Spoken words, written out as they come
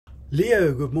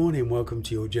Leo, good morning. Welcome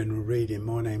to your general reading.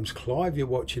 My name's Clive. You're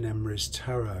watching Emery's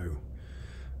Tarot.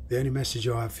 The only message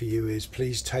I have for you is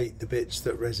please take the bits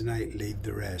that resonate, leave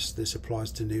the rest. This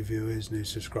applies to new viewers, new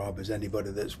subscribers,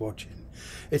 anybody that's watching.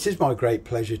 It is my great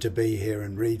pleasure to be here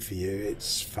and read for you.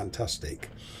 It's fantastic.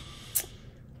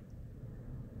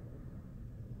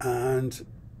 And,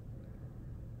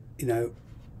 you know,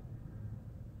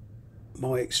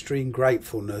 my extreme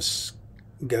gratefulness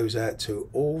goes out to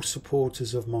all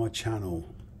supporters of my channel.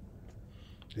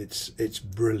 It's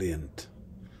brilliant,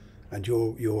 and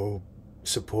your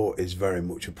support is very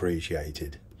much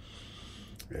appreciated.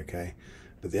 Okay,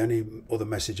 but the only other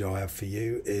message I have for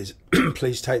you is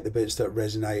please take the bits that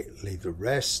resonate, leave the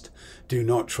rest. Do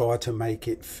not try to make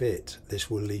it fit.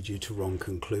 This will lead you to wrong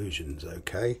conclusions.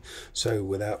 Okay, so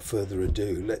without further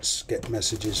ado, let's get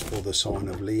messages for the sign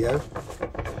of Leo.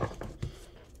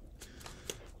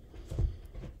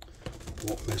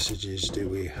 What messages do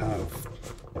we have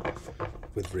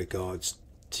with regards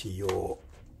to your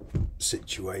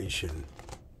situation?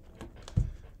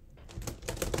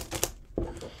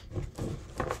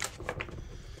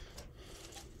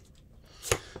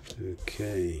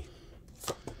 Okay.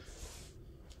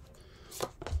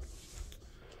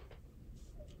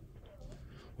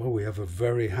 Well, we have a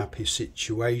very happy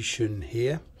situation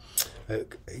here.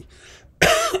 Okay.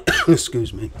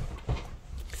 Excuse me.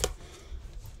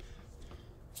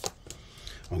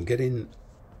 I'm getting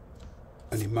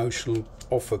an emotional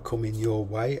offer coming your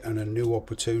way and a new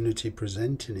opportunity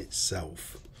presenting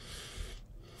itself.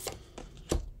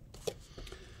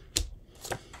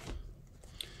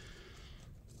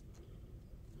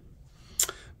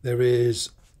 There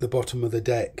is the bottom of the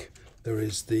deck. There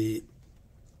is the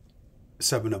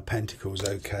Seven of Pentacles.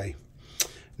 Okay.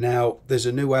 Now, there's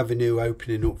a new avenue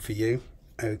opening up for you.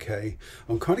 Okay.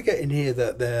 I'm kind of getting here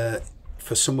that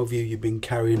for some of you, you've been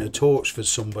carrying a torch for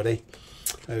somebody,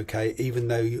 okay, even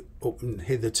though up and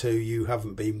hitherto you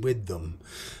haven't been with them.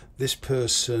 This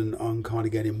person, I'm kind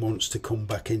of getting, wants to come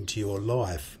back into your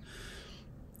life,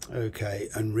 okay,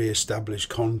 and re-establish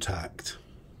contact.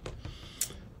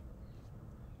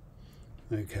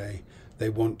 Okay, they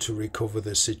want to recover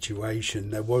the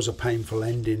situation. There was a painful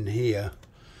ending here,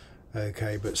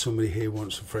 okay, but somebody here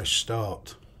wants a fresh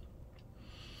start.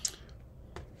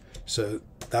 So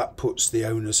that puts the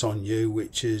onus on you,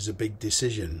 which is a big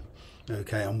decision,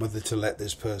 okay, on whether to let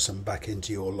this person back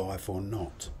into your life or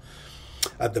not.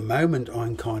 At the moment,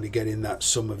 I'm kind of getting that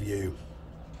some of you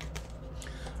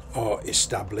are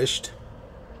established,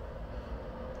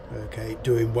 okay,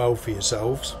 doing well for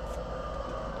yourselves.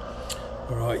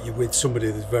 All right, you're with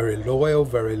somebody that's very loyal,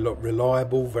 very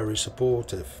reliable, very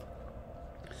supportive.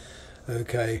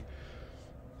 Okay,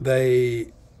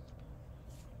 they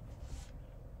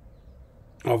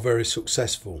are very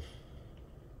successful.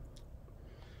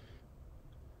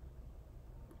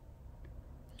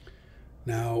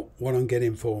 Now, what I'm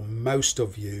getting for most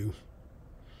of you,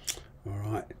 all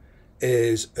right,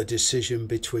 is a decision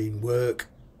between work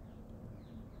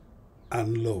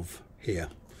and love here.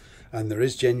 And there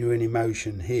is genuine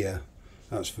emotion here,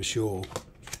 that's for sure.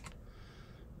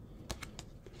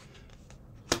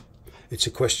 It's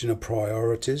a question of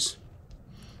priorities,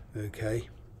 okay.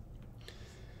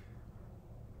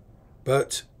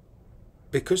 But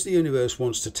because the universe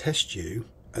wants to test you,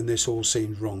 and this all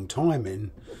seems wrong timing,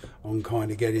 I'm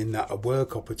kind of getting that a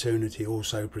work opportunity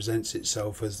also presents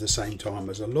itself as the same time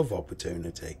as a love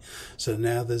opportunity. So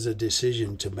now there's a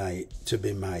decision to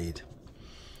be made.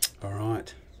 All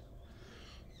right.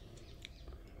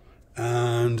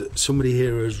 And somebody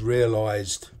here has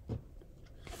realised,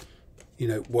 you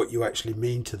know, what you actually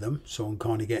mean to them. So I'm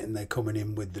kind of getting they're coming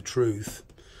in with the truth.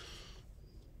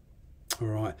 All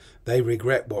right, they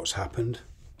regret what's happened.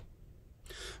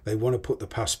 They want to put the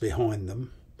past behind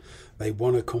them. They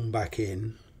want to come back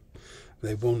in.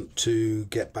 They want to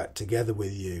get back together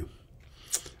with you.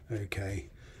 Okay,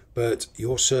 but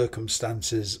your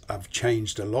circumstances have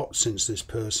changed a lot since this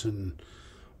person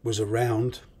was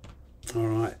around. All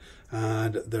right,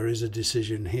 and there is a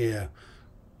decision here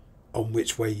on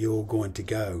which way you're going to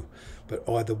go. But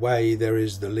either way, there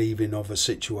is the leaving of a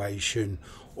situation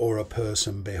or a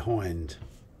person behind.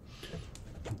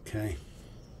 Okay.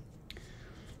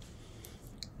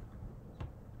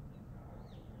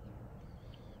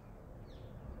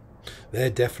 They're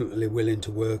definitely willing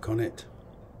to work on it.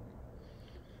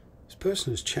 This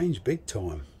person has changed big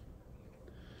time.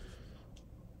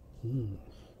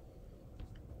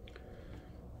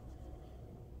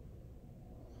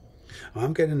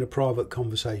 I'm getting a private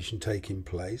conversation taking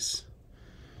place.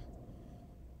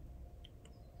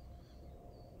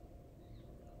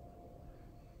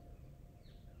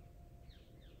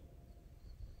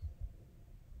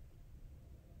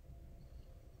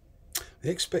 The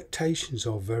expectations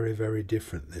are very, very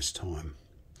different this time.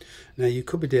 Now, you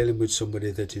could be dealing with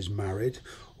somebody that is married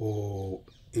or,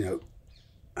 you know,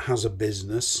 has a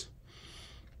business.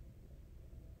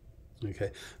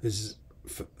 Okay,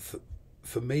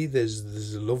 for me,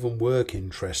 there's a love and work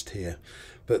interest here,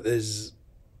 but there's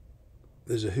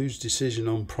a whose decision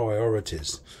on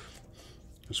priorities.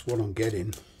 That's what I'm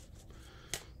getting.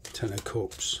 Ten of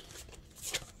Cups.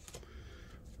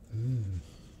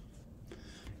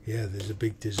 Yeah, there's a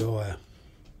big desire.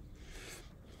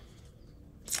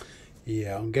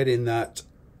 Yeah, I'm getting that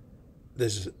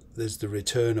there's the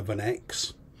return of an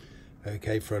ex,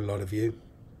 okay, for a lot of you.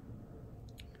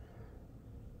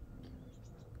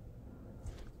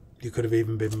 You could have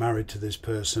even been married to this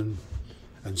person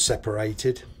and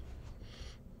separated.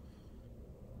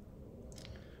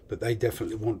 But they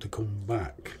definitely want to come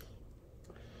back.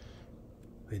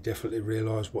 They definitely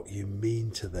realise what you mean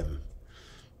to them.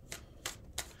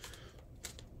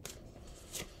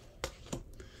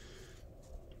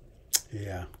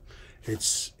 Yeah,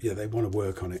 they want to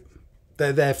work on it.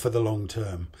 They're there for the long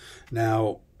term.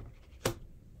 Now,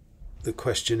 the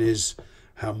question is,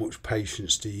 how much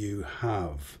patience do you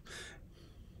have?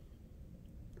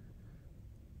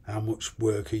 How much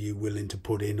work are you willing to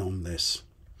put in on this?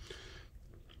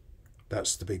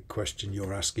 That's the big question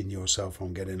you're asking yourself.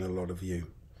 I'm getting a lot of you.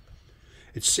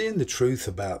 It's seeing the truth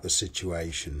about the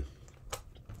situation.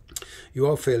 You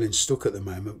are feeling stuck at the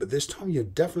moment, but this time you're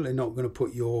definitely not going to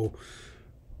put your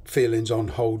feelings on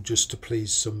hold just to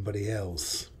please somebody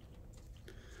else.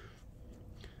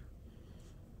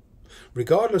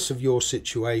 Regardless of your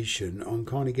situation, I'm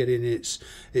kind of getting it's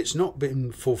not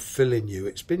been fulfilling you.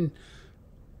 It's been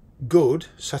good,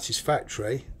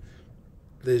 satisfactory.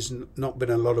 There's not been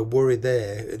a lot of worry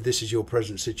there. This is your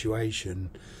present situation,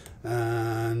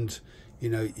 and you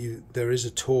know there is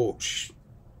a torch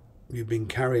you've been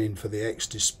carrying for the ex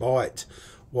despite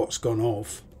what's gone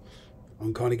off.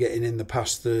 I'm kind of getting in the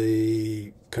past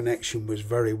the connection was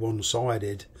very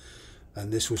one-sided,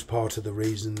 and this was part of the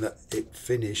reason that it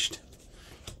finished.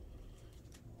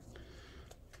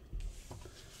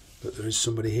 But there is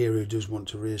somebody here who does want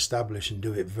to re-establish and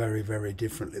do it very, very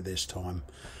differently this time.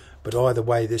 But either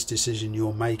way, this decision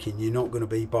you're making, you're not going to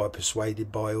be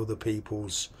persuaded by other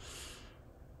people's,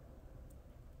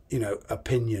 you know,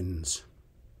 opinions.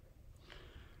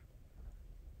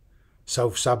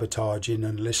 Self-sabotaging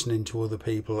and listening to other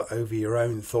people over your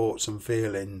own thoughts and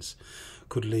feelings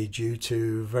could lead you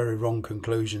to very wrong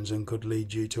conclusions and could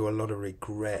lead you to a lot of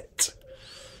regret.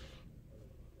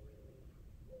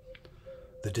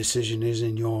 The decision is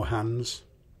in your hands.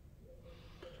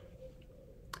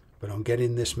 But I'm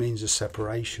getting this means a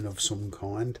separation of some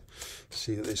kind.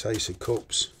 See that this Ace of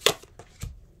Cups.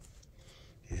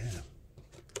 Yeah.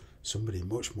 Somebody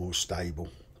much more stable.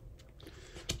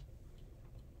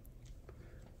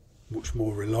 Much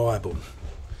more reliable.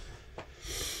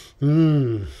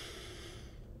 There's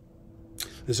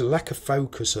a lack of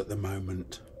focus at the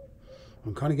moment.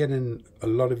 I'm kind of getting a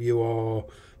lot of you are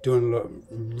doing a lot,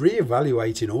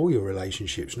 re-evaluating all your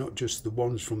relationships, not just the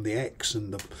ones from the ex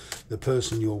and the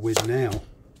person you're with now.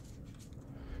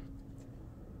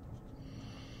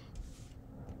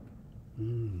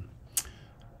 It's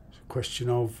a question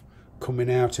of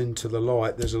coming out into the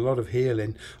light. There's a lot of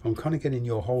healing. I'm kind of getting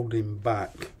you're holding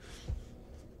back.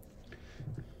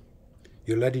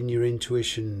 You're letting your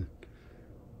intuition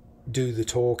do the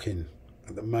talking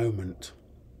at the moment.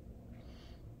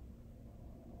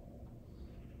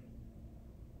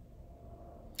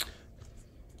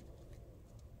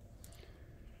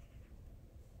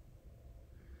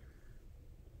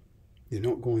 You're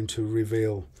not going to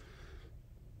reveal.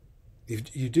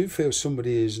 You do feel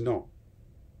somebody is not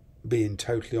being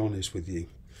totally honest with you.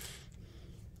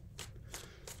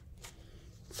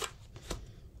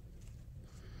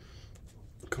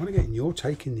 Kind of getting you're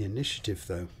taking the initiative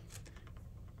though.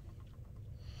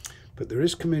 But there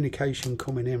is communication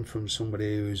coming in from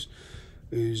somebody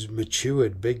who's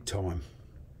matured big time.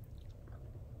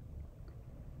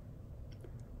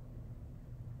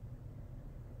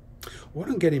 What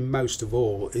I'm getting most of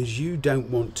all is you don't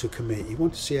want to commit. You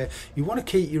want to see you want to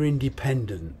keep your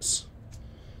independence.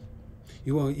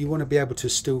 You want to be able to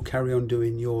still carry on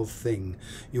doing your thing.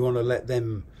 You want to let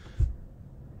them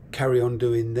carry on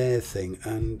doing their thing,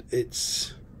 and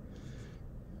it's,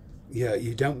 yeah,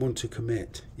 you don't want to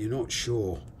commit. You're not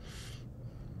sure.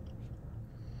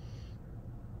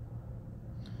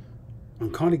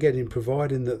 I'm kind of getting,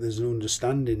 providing that there's an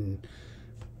understanding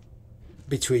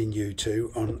between you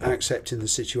two on accepting the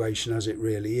situation as it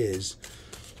really is.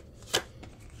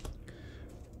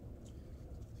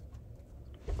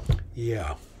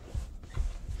 Yeah.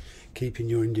 keeping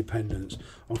your independence.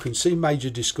 I can see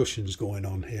major discussions going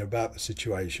on here about the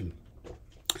situation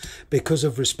because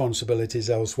of responsibilities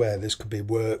elsewhere. This could be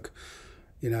work,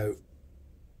 you know,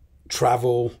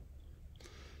 travel,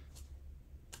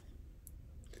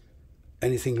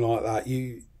 anything like that.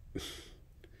 You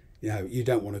know, you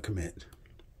don't want to commit.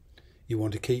 You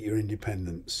want to keep your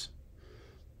independence.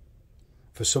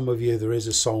 For some of you, there is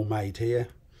a soulmate here.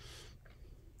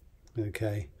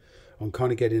 Okay. I'm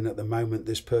kind of getting at the moment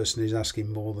this person is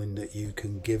asking more than that you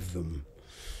can give them.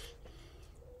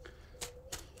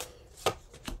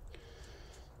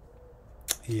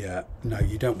 Yeah, no,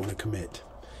 you don't want to commit.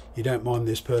 You don't mind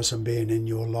this person being in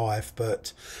your life,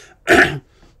 but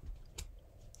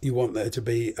you want there to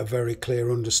be a very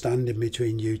clear understanding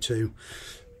between you two.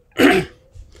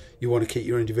 You want to keep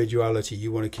your individuality,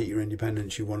 you want to keep your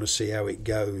independence, you want to see how it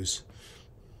goes.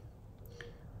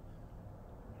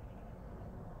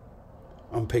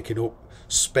 I'm picking up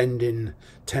spending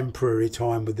temporary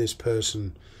time with this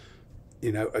person,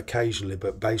 you know, occasionally,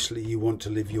 but basically you want to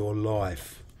live your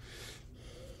life.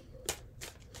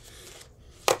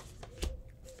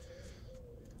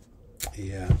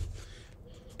 Yeah,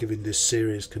 giving this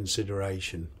serious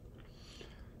consideration.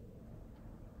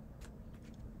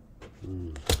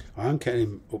 I'm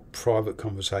getting up private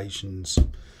conversations.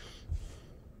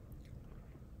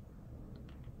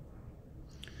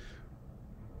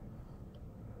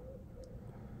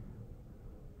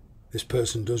 This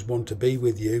person does want to be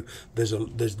with you.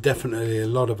 There's definitely a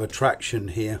lot of attraction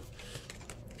here.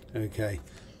 Okay,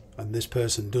 and this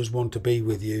person does want to be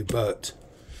with you, but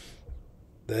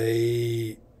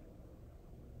they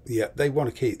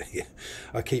want to keep.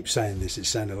 I keep saying this. It's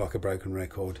sounding like a broken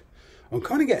record. I'm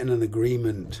kind of getting an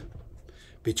agreement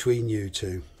between you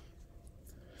two.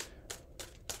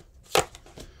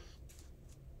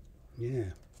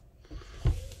 Yeah.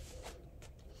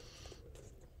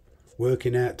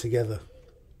 Working out together.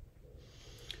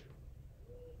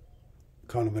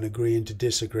 Kind of an agreeing to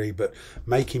disagree, but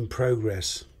making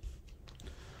progress.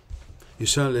 You're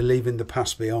certainly leaving the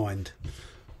past behind.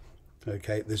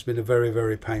 Okay, there's been a very,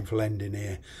 very painful ending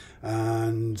here,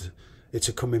 and it's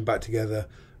a coming back together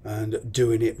and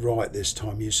doing it right this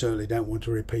time. You certainly don't want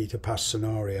to repeat a past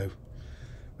scenario.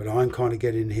 But I'm kind of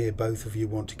getting here, both of you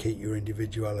want to keep your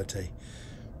individuality.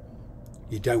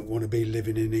 You don't want to be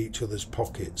living in each other's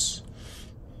pockets.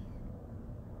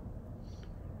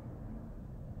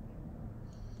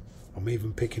 I'm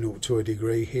even picking up to a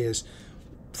degree here's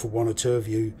for one or two of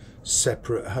you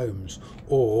separate homes,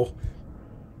 or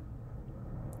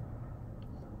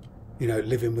you know,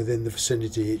 living within the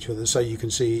vicinity of each other so you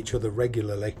can see each other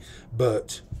regularly,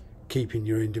 but keeping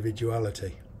your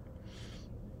individuality.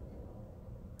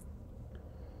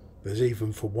 There's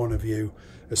even for one of you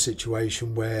a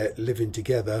situation where living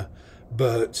together,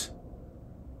 but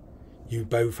you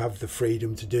both have the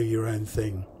freedom to do your own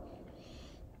thing.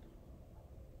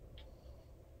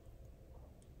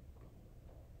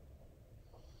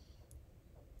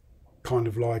 Kind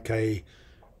of like a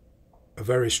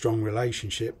very strong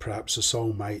relationship, perhaps a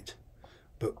soulmate,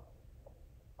 but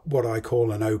what I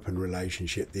call an open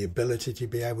relationship. The ability to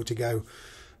be able to go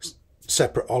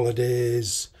separate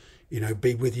holidays, you know,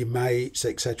 be with your mates,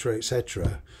 etc.,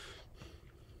 etc.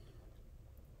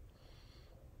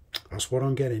 That's what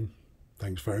I'm getting.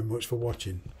 Thanks very much for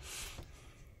watching.